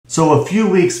So a few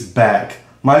weeks back,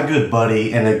 my good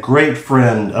buddy and a great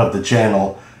friend of the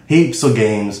channel,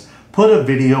 HeaaapsOGamez, put a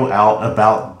video out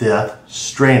about Death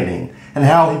Stranding and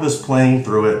how he was playing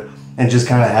through it and just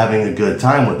kind of having a good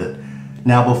time with it.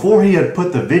 Now, before he had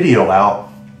put the video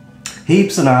out,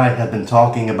 Heaps and I had been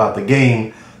talking about the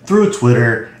game through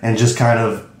Twitter and just kind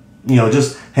of,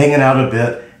 just hanging out a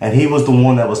bit, and he was the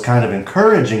one that was kind of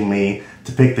encouraging me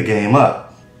to pick the game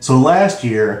up. So last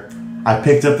year, I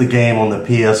picked up the game on the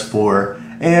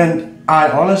PS4, and I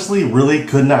honestly really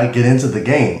could not get into the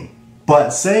game.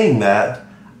 But saying that,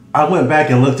 I went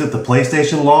back and looked at the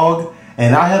PlayStation log,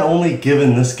 and I had only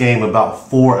given this game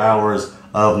about 4 hours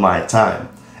of my time.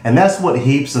 And that's what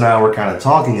Heaps and I were kind of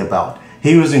talking about.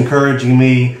 He was encouraging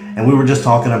me, and we were just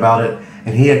talking about it,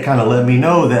 and he had kind of let me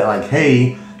know that, like,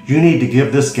 hey, you need to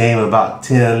give this game about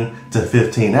 10 to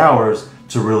 15 hours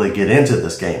to really get into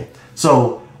this game.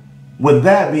 So with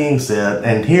that being said,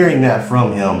 and hearing that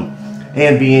from him,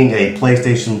 and being a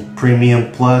PlayStation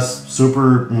Premium Plus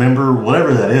Super member,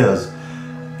 whatever that is,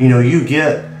 you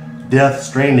get Death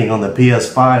Stranding on the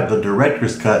PS5, the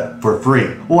director's cut, for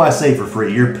free. Well, I say for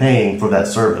free, you're paying for that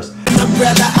service.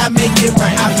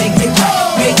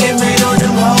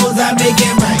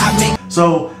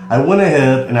 So I went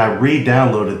ahead and I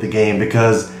re-downloaded the game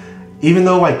because even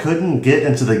though I couldn't get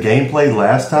into the gameplay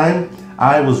last time,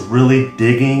 I was really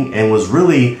digging and was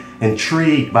really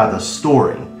intrigued by the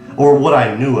story, or what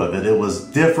I knew of it. It was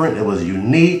different, it was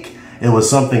unique, it was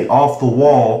something off the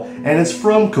wall, and it's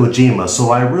from Kojima,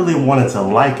 so I really wanted to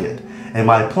like it. And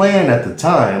my plan at the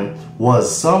time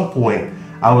was some point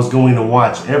I was going to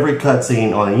watch every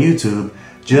cutscene on YouTube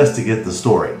just to get the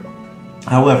story.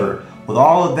 However, with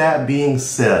all of that being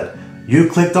said, you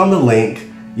clicked on the link.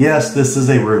 Yes, this is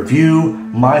a review,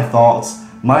 my thoughts,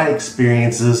 my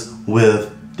experiences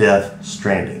with Death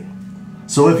Stranding.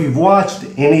 So if you've watched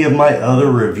any of my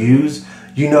other reviews,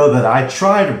 you know that I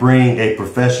try to bring a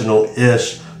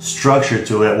professional-ish structure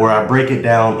to it where I break it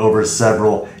down over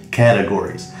several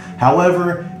categories.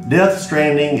 However, Death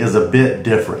Stranding is a bit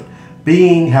different,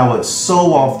 being how it's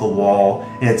so off the wall,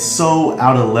 it's so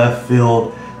out of left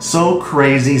field, so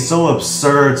crazy, so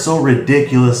absurd, so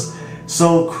ridiculous,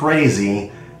 so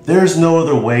crazy. There's no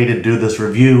other way to do this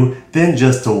review than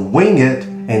just to wing it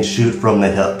and shoot from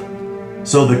the hip.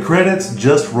 So the credits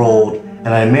just rolled and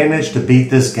I managed to beat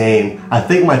this game. I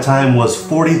think my time was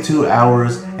 42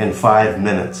 hours and 5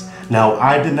 minutes. Now,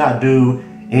 I did not do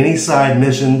any side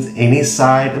missions, any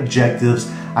side objectives.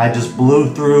 I just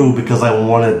blew through because I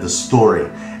wanted the story.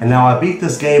 And now I beat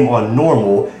this game on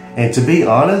normal, and to be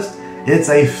honest, it's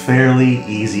a fairly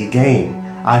easy game.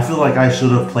 I feel like I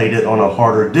should have played it on a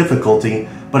harder difficulty,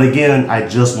 but again, I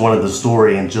just wanted the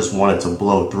story and just wanted to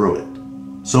blow through it.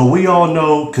 So we all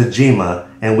know Kojima,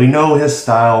 and we know his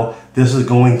style. This is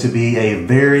going to be a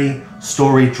very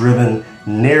story-driven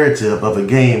narrative of a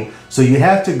game, so you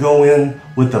have to go in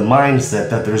with the mindset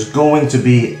that there's going to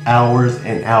be hours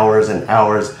and hours and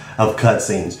hours of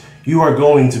cutscenes. You are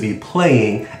going to be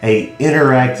playing an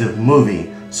interactive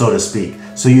movie, so to speak.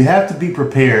 So you have to be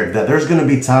prepared that there's going to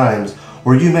be times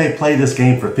where you may play this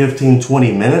game for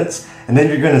 15-20 minutes, and then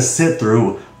you're going to sit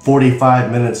through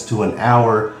 45 minutes to an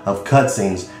hour of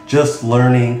cutscenes just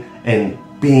learning and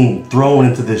being thrown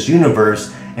into this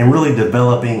universe and really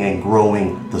developing and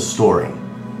growing the story.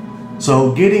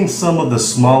 So getting some of the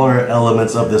smaller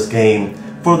elements of this game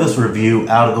for this review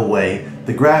out of the way,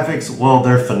 the graphics, well,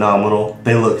 they're phenomenal.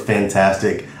 They look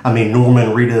fantastic. I mean, Norman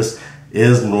Reedus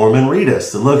is Norman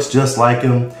Reedus. It looks just like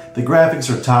him. The graphics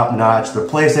are top notch. The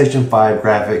PlayStation 5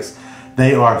 graphics,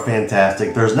 they are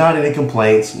fantastic. There's not any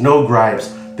complaints, no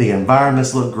gripes. The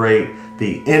environments look great.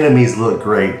 The enemies look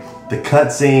great. The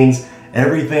cutscenes,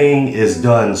 everything is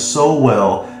done so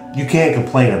well. You can't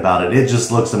complain about it. It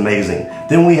just looks amazing.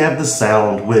 Then we have the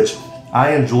sound, which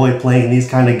I enjoy playing these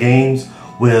kind of games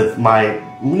with my,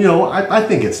 I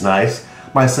think it's nice.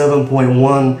 My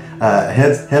 7.1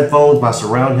 headphones, my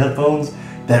surround headphones,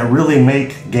 that really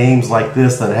make games like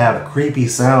this that have creepy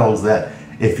sounds that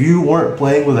if you weren't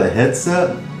playing with a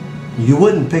headset, you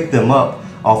wouldn't pick them up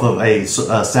off of a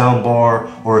sound bar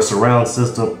or a surround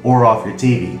system or off your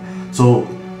TV. So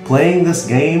playing this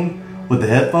game with the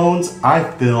headphones, I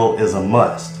feel, is a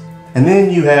must. And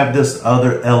then you have this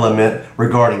other element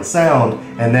regarding sound,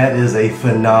 and that is a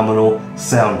phenomenal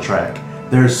soundtrack.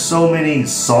 There's so many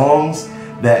songs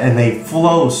and they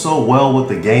flow so well with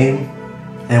the game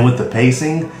and with the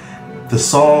pacing. The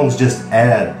songs just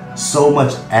add so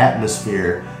much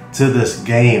atmosphere to this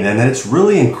game, and it's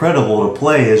really incredible to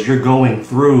play as you're going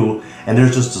through and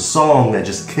there's just a song that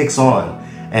just kicks on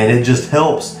and it just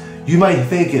helps. You might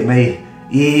think it may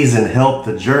ease and help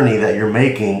the journey that you're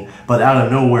making, but out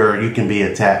of nowhere you can be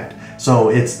attacked. So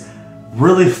it's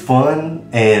really fun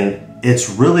and it's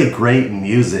really great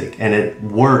music, and it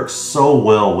works so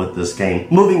well with this game.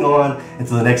 Moving on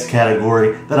into the next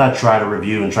category that I try to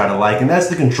review and try to like, and that's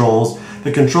the controls.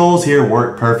 The controls here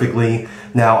work perfectly.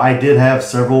 Now, I did have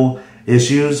several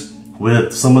issues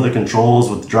with some of the controls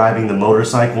with driving the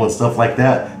motorcycle and stuff like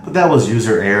that, but that was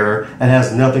user error. It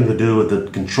has nothing to do with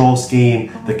the control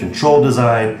scheme, the control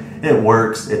design. It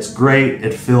works, it's great,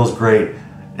 it feels great,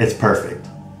 it's perfect.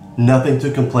 Nothing to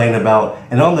complain about.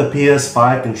 And on the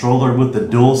PS5 controller with the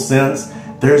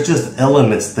DualSense, there's just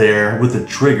elements there with the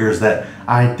triggers that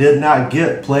I did not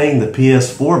get playing the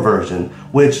PS4 version,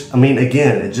 which, I mean,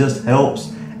 again, it just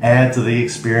helps add to the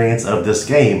experience of this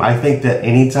game. I think that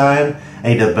anytime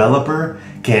a developer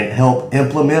can help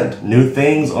implement new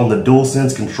things on the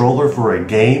DualSense controller for a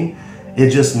game, it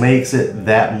just makes it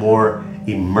that more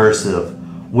immersive,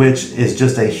 which is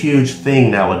just a huge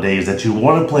thing nowadays, that you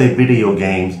want to play video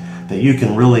games that you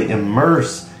can really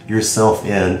immerse yourself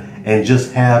in and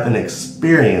just have an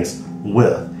experience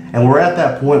with. And we're at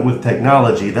that point with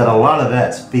technology that a lot of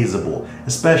that's feasible,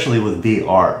 especially with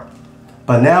VR.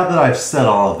 But now that I've said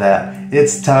all of that,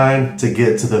 it's time to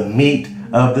get to the meat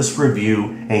of this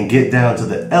review and get down to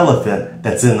the elephant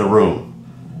that's in the room.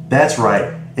 That's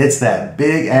right, it's that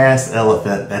big ass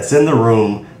elephant that's in the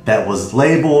room that was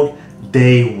labeled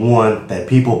day one that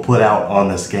people put out on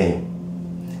this game.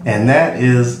 And that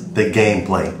is the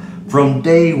gameplay. From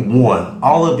day one,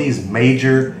 all of these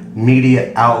major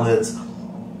media outlets,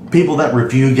 people that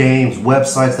review games,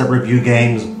 websites that review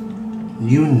games,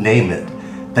 you name it,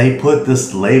 they put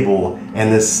this label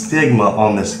and this stigma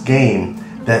on this game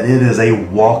that it is a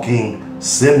walking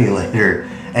simulator.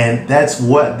 And that's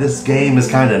what this game is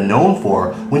kind of known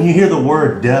for. When you hear the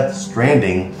word Death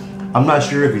Stranding, I'm not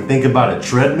sure if you think about a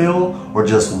treadmill or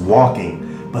just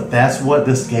walking, but that's what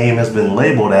this game has been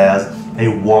labeled as, a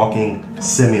walking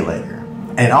simulator.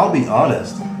 And I'll be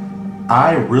honest,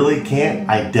 I really can't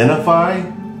identify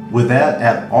with that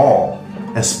at all,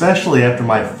 especially after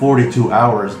my 42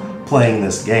 hours playing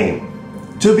this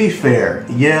game. To be fair,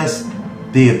 yes,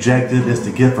 the objective is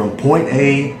to get from point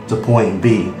A to point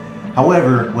B.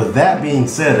 However, with that being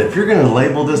said, if you're going to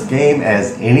label this game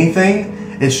as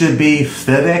anything, it should be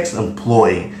FedEx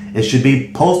employee. It should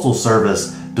be Postal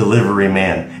Service delivery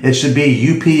man. It should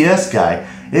be UPS guy.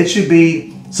 It should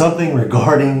be something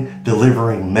regarding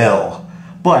delivering mail.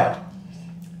 But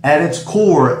at its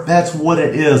core, that's what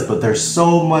it is. But there's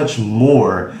so much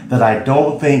more that I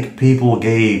don't think people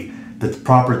gave the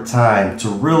proper time to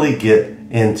really get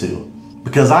into.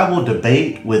 Because I will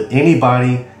debate with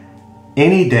anybody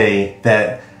any day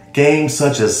that games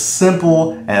such as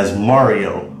simple as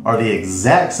Mario are the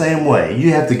exact same way.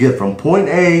 You have to get from point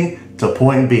A to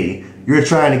point B. You're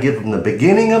trying to get from the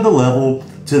beginning of the level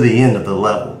to the end of the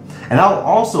level. And I'll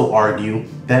also argue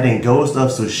that in Ghost of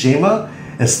Tsushima,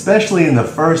 especially in the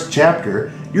first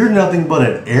chapter, you're nothing but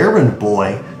an errand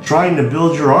boy trying to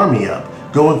build your army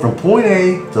up, going from point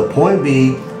A to point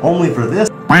B, only for this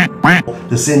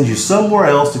to send you somewhere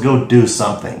else to go do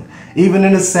something. Even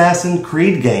in Assassin's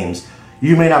Creed games,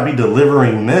 you may not be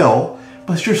delivering mail,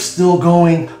 but you're still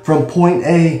going from point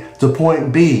A to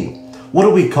point B. What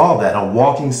do we call that? A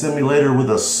walking simulator with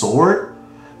a sword?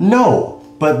 No,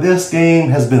 but this game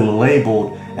has been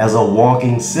labeled as a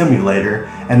walking simulator,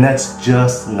 and that's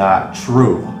just not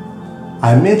true.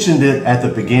 I mentioned it at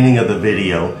the beginning of the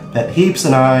video that Heaps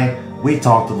and we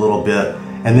talked a little bit,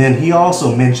 and then he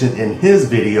also mentioned in his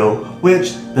video,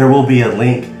 which there will be a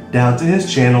link down to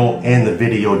his channel and the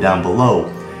video down below.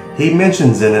 He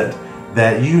mentions in it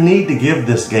that you need to give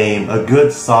this game a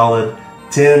good solid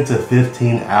 10 to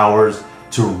 15 hours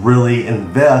to really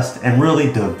invest and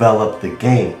really develop the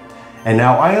game. And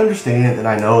now I understand and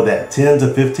I know that 10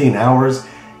 to 15 hours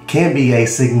can be a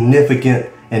significant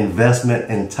investment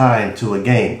in time to a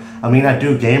game. I mean, I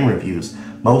do game reviews.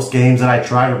 Most games that I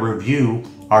try to review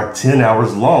are 10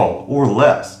 hours long or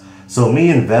less. So me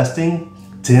investing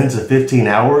 10 to 15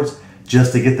 hours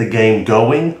just to get the game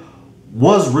going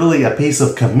was really a piece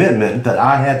of commitment that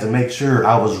I had to make sure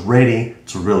I was ready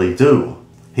to really do.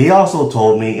 He also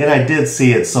told me, and I did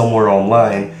see it somewhere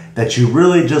online, that you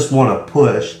really just want to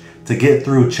push to get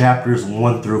through chapters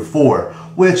 1 through 4,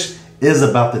 which is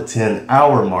about the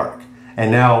 10-hour mark.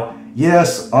 And now,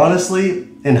 yes, honestly,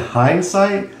 in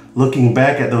hindsight, looking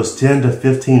back at those 10 to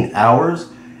 15 hours,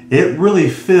 it really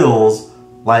feels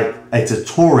like a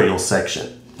tutorial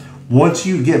section. Once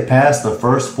you get past the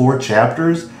first 4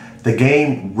 chapters, the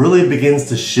game really begins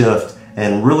to shift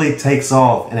and really takes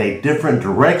off in a different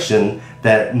direction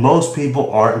that most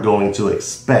people aren't going to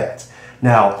expect.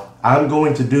 Now, I'm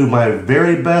going to do my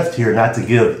very best here not to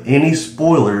give any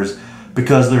spoilers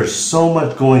because there's so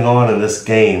much going on in this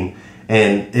game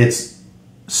and it's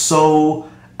so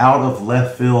out of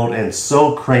left field and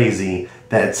so crazy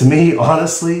that to me,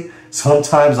 honestly,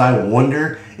 sometimes I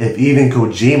wonder if even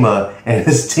Kojima and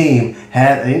his team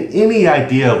had any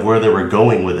idea of where they were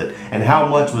going with it and how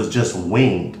much was just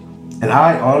winged. And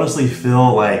I honestly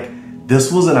feel like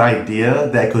this was an idea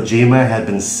that Kojima had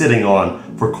been sitting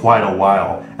on for quite a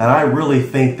while. And I really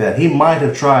think that he might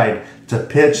have tried to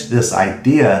pitch this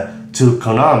idea to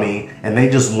Konami and they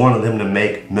just wanted him to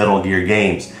make Metal Gear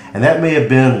games. And that may have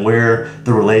been where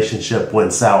the relationship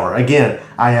went sour. Again,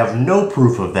 I have no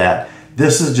proof of that.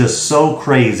 This is just so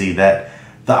crazy that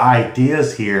the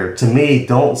ideas here, to me,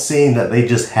 don't seem that they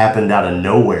just happened out of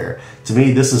nowhere. To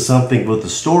me, this is something with the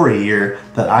story here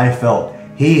that I felt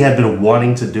he had been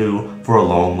wanting to do for a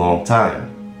long, long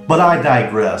time. But I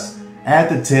digress. At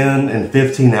the 10 and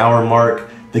 15 hour mark,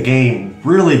 the game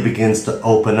really begins to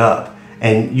open up.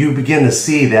 And you begin to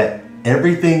see that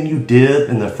everything you did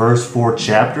in the first 4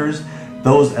 chapters,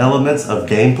 those elements of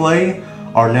gameplay,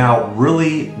 are now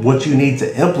really what you need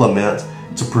to implement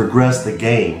to progress the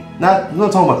game. I'm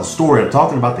not talking about the story, I'm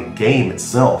talking about the game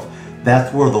itself.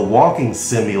 That's where the walking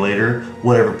simulator,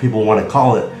 whatever people want to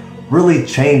call it, really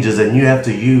changes, and you have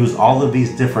to use all of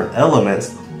these different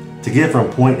elements to get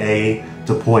from point A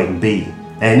to point B.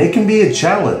 And it can be a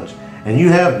challenge. And you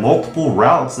have multiple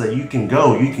routes that you can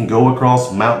go. You can go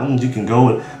across mountains, you can go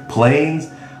in plains,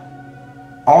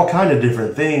 all kind of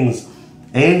different things,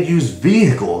 and use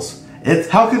vehicles.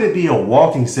 How could it be a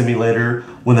walking simulator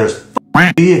when there's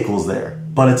vehicles there?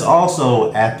 But it's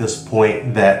also at this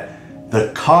point that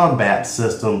the combat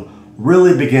system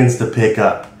really begins to pick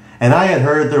up. And I had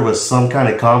heard there was some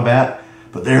kind of combat,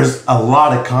 but there's a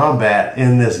lot of combat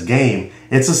in this game.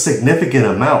 It's a significant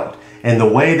amount. And the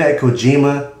way that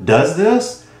Kojima does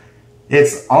this,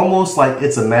 it's almost like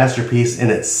it's a masterpiece in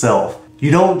itself.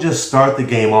 You don't just start the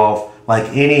game off like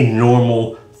any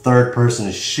normal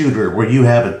third-person shooter where you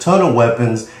have a ton of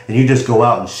weapons and you just go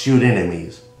out and shoot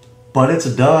enemies. But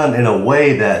it's done in a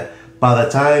way that by the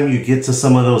time you get to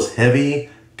some of those heavy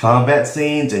combat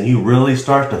scenes and you really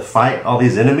start to fight all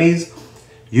these enemies,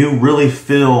 you really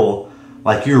feel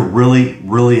like you're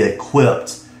really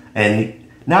equipped. And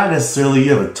not necessarily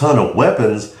you have a ton of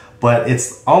weapons, but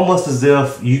it's almost as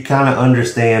if you kind of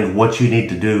understand what you need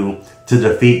to do to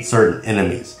defeat certain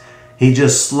enemies. He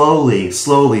just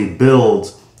slowly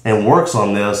builds and works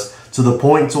on this to the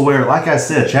point to where, like I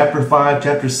said, chapter 5,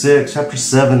 chapter 6, chapter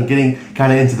 7, getting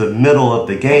kind of into the middle of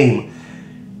the game,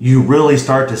 you really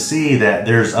start to see that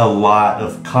there's a lot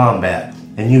of combat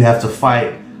and you have to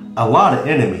fight a lot of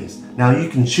enemies. Now you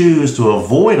can choose to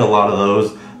avoid a lot of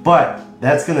those, but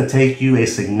that's going to take you a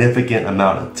significant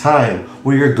amount of time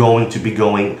where you're going to be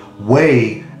going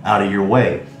way out of your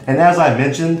way. And as I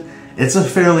mentioned, it's a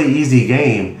fairly easy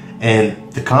game,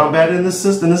 and the combat in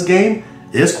this game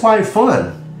is quite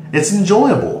fun. It's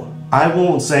enjoyable. I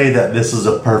won't say that this is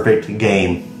a perfect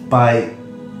game by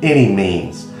any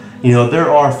means. You know, there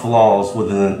are flaws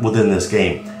within this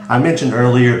game. I mentioned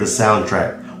earlier the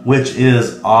soundtrack, which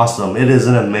is awesome. It is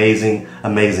an amazing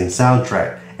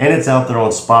soundtrack. And it's out there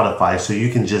on Spotify, so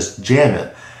you can just jam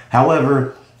it.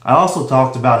 However, I also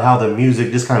talked about how the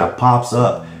music just kind of pops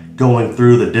up going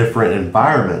through the different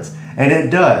environments. And it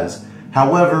does.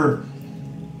 However,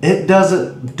 it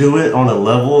doesn't do it on a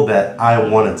level that I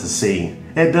wanted to see.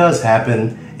 It does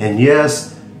happen, and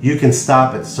yes, you can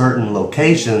stop at certain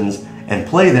locations and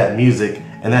play that music,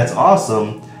 and that's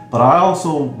awesome. But I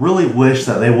also really wish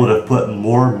that they would have put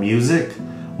more music,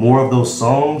 more of those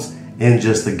songs, in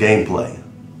just the gameplay.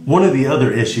 One of the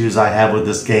other issues I have with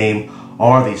this game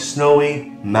are the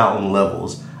snowy mountain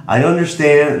levels. I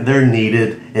understand they're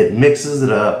needed, it mixes it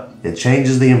up, it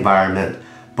changes the environment,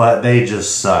 but they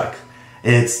just suck.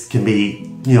 It can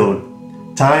be, you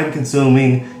know, time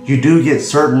consuming. You do get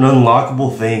certain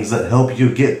unlockable things that help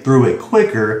you get through it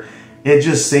quicker. It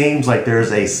just seems like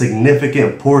there's a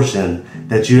significant portion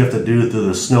that you have to do through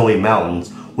the snowy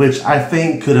mountains, which I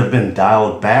think could have been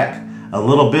dialed back a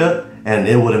little bit, and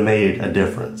it would have made a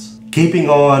difference. Keeping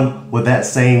on with that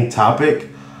same topic,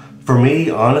 for me,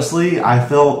 honestly, I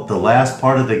felt the last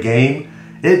part of the game,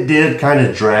 it did kind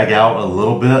of drag out a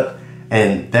little bit,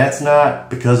 and that's not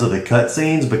because of the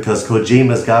cutscenes, because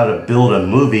Kojima's got to build a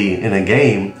movie in a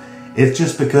game. It's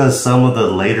just because some of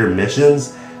the later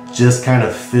missions just kind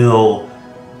of feel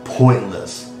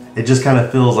pointless. It just kind of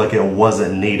feels like it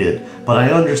wasn't needed. But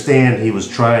I understand he was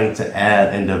trying to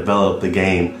add and develop the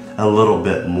game a little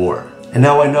bit more. And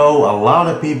now I know a lot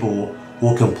of people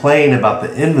will complain about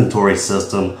the inventory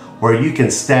system where you can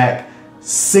stack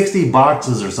 60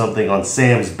 boxes or something on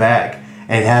Sam's back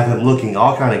and have him looking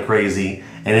all kind of crazy,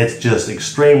 and it's just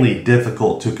extremely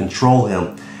difficult to control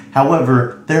him.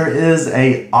 However, there is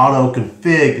a auto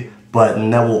config button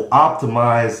that will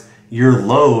optimize your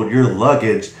load, your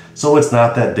luggage, so it's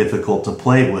not that difficult to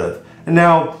play with. And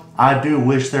now I do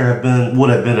wish there would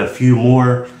have been a few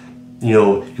more,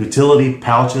 utility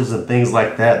pouches and things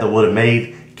like that would have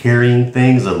made carrying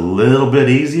things a little bit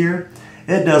easier.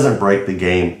 It doesn't break the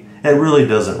game. It really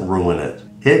doesn't ruin it.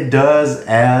 It does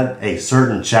add a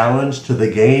certain challenge to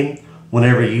the game.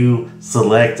 Whenever you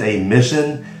select a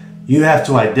mission, you have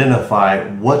to identify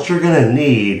what you're going to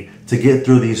need to get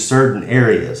through these certain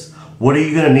areas. What are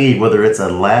you going to need, whether it's a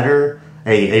ladder,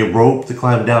 a rope to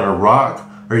climb down a rock?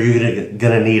 Are you going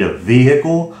to need a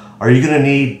vehicle? Are you going to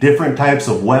need different types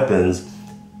of weapons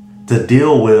to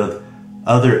deal with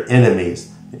other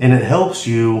enemies? And it helps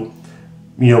you,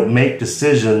 make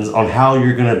decisions on how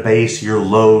you're going to base your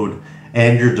load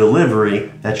and your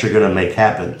delivery that you're going to make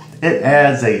happen. It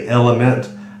adds an element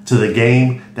to the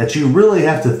game that you really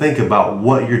have to think about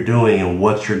what you're doing and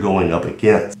what you're going up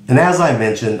against. And as I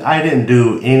mentioned, I didn't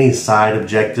do any side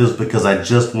objectives because I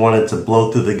just wanted to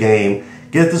blow through the game,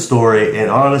 get the story,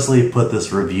 and honestly put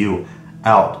this review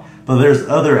out. But there's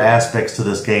other aspects to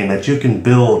this game that you can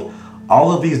build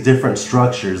all of these different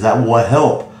structures that will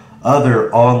help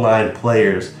other online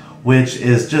players, which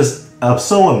is just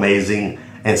so amazing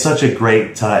and such a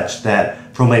great touch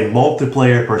that from a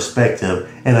multiplayer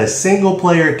perspective in a single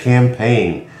player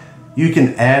campaign, you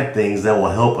can add things that will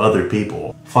help other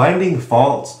people. Finding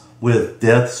faults with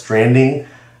Death Stranding,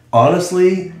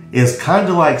 honestly, is kind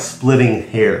of like splitting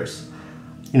hairs.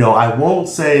 I won't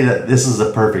say that this is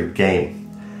a perfect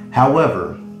game.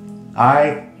 However,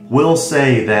 I will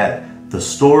say that the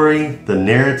story, the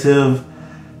narrative,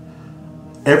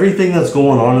 everything that's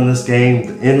going on in this game,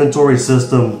 the inventory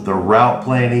system, the route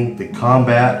planning, the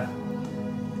combat,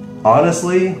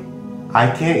 honestly,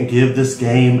 I can't give this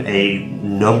game a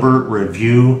number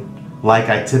review like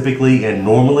I typically and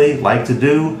normally like to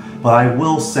do, but I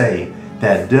will say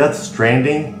that Death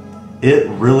Stranding, it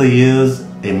really is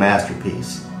a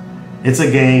masterpiece. It's a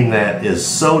game that is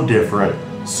so different,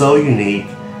 so unique,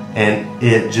 and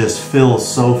it just feels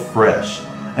so fresh.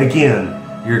 Again,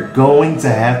 you're going to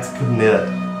have to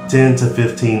commit 10 to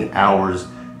 15 hours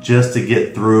just to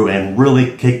get through and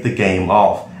really kick the game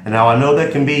off. And now I know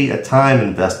that can be a time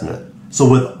investment. So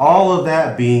with all of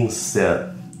that being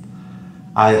said,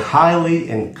 I highly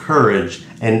encourage,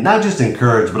 and not just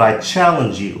encourage, but I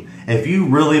challenge you, if you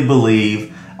really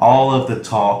believe all of the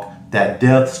talk that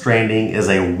Death Stranding is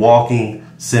a walking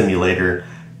simulator,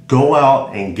 go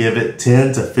out and give it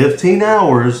 10 to 15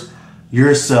 hours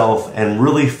yourself and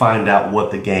really find out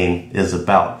what the game is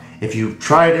about. If you've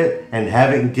tried it and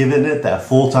haven't given it that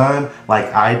full time like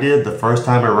I did the first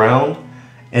time around,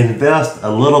 invest a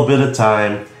little bit of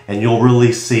time and you'll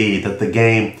really see that the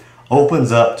game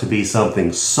opens up to be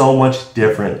something so much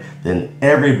different than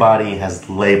everybody has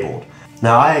labeled.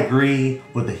 Now I agree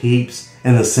with the Heaps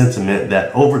in the sentiment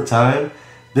that over time,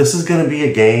 this is going to be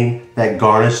a game that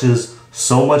garnishes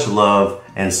so much love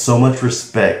and so much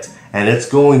respect, and it's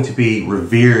going to be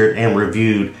revered and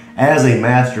reviewed as a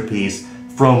masterpiece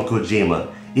from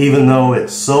Kojima. Even though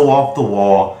it's so off the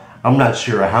wall, I'm not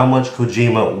sure how much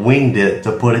Kojima winged it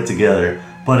to put it together,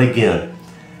 but again,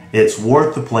 it's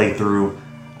worth the playthrough.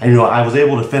 I was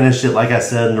able to finish it, like I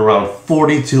said, in around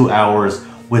 42 hours,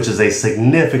 which is a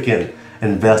significant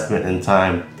investment in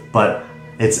time, but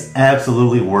it's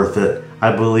absolutely worth it.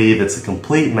 I believe it's a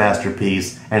complete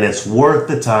masterpiece, and it's worth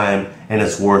the time, and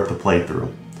it's worth the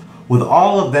playthrough. With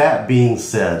all of that being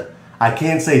said, I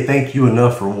can't say thank you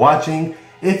enough for watching.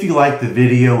 If you liked the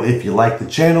video, if you liked the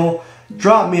channel,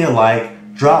 drop me a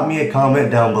like, drop me a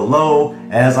comment down below,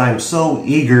 as I'm so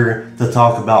eager to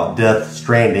talk about Death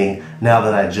Stranding now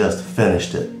that I just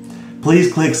finished it.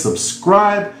 Please click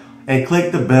subscribe and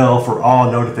click the bell for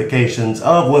all notifications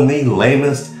of when the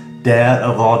lamest dad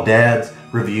of all dads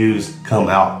reviews come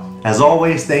out. As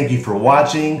always, thank you for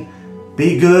watching.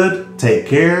 Be good, take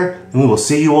care, and we will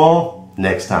see you all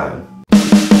next time.